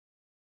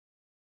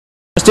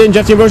In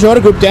Jeff D'Ambrosio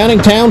Auto Group,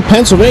 Downingtown,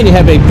 Pennsylvania,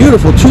 have a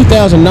beautiful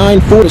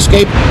 2009 Ford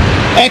Escape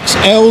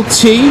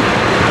XLT.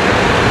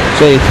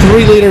 It's a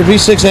 3-liter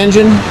V6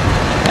 engine,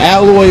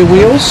 alloy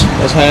wheels.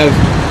 Does have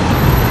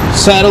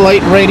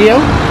satellite radio.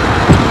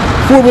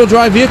 4-wheel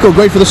drive vehicle,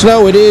 great for the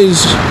snow. It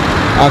is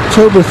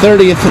October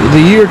 30th,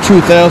 the year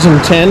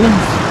 2010.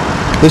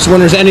 This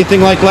winter's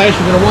anything like last.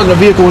 You're going to want a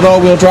vehicle with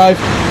all-wheel drive.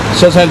 It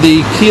does have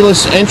the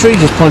keyless entry.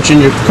 Just punch in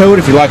your code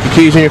if you lock the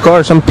keys in your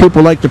car. Some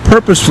people like to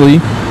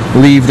purposefully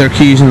leave their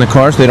keys in the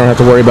car so they don't have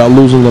to worry about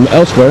losing them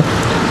elsewhere.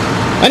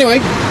 Anyway,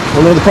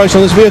 we'll know the price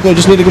on this vehicle. You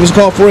just need to give us a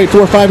call,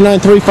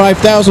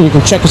 484-593-5000. You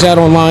can check us out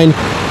online,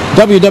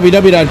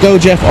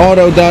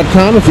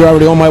 www.gojeffauto.com. If you're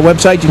already on my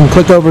website, you can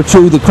click over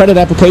to the credit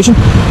application.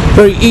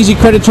 Very easy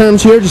credit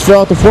terms here. Just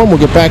fill out the form. We'll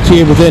get back to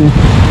you within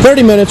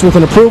 30 minutes with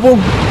an approval.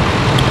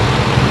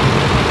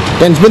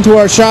 Ben's been through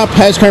our shop,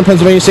 has current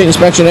Pennsylvania State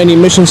Inspection, any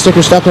emission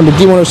sticker, stock number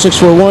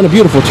D10641, a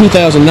beautiful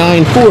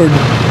 2009 Ford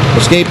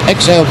Escape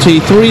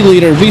XLT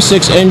 3-liter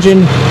V6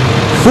 engine,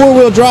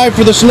 4-wheel drive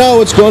for the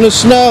snow. It's going to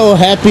snow.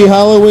 Happy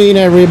Halloween,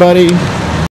 everybody.